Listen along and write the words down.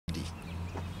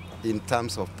in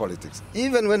terms of politics.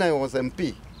 Even when I was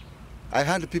MP, I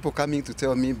had people coming to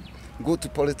tell me, go to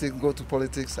politics, go to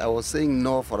politics. I was saying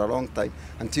no for a long time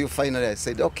until finally I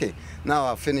said, okay, now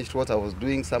I've finished what I was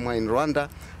doing somewhere in Rwanda,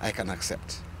 I can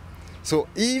accept. So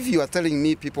if you are telling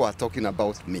me people are talking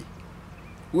about me,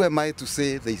 who am I to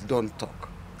say they don't talk?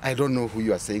 I don't know who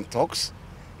you are saying talks.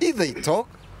 If they talk,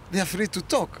 they are free to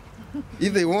talk.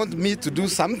 If they want me to do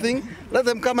something, let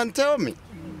them come and tell me.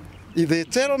 If they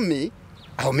tell me,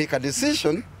 I'll make a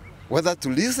decision whether to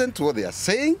listen to what they are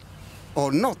saying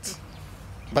or not.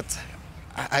 But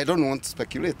I don't want to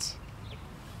speculate.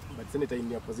 But Senator,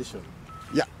 in your position,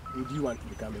 yeah, would you want to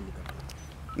become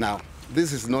a Now,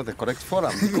 this is not the correct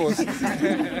forum because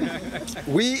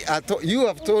you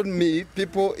have told me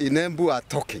people in Embu are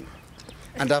talking.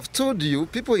 And I've told you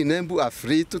people in Embu are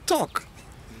free to talk.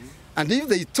 And if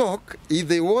they talk, if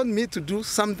they want me to do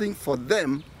something for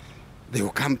them, they will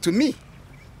come to me.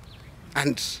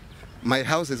 And my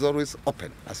house is always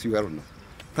open, as you well know.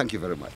 Thank you very much.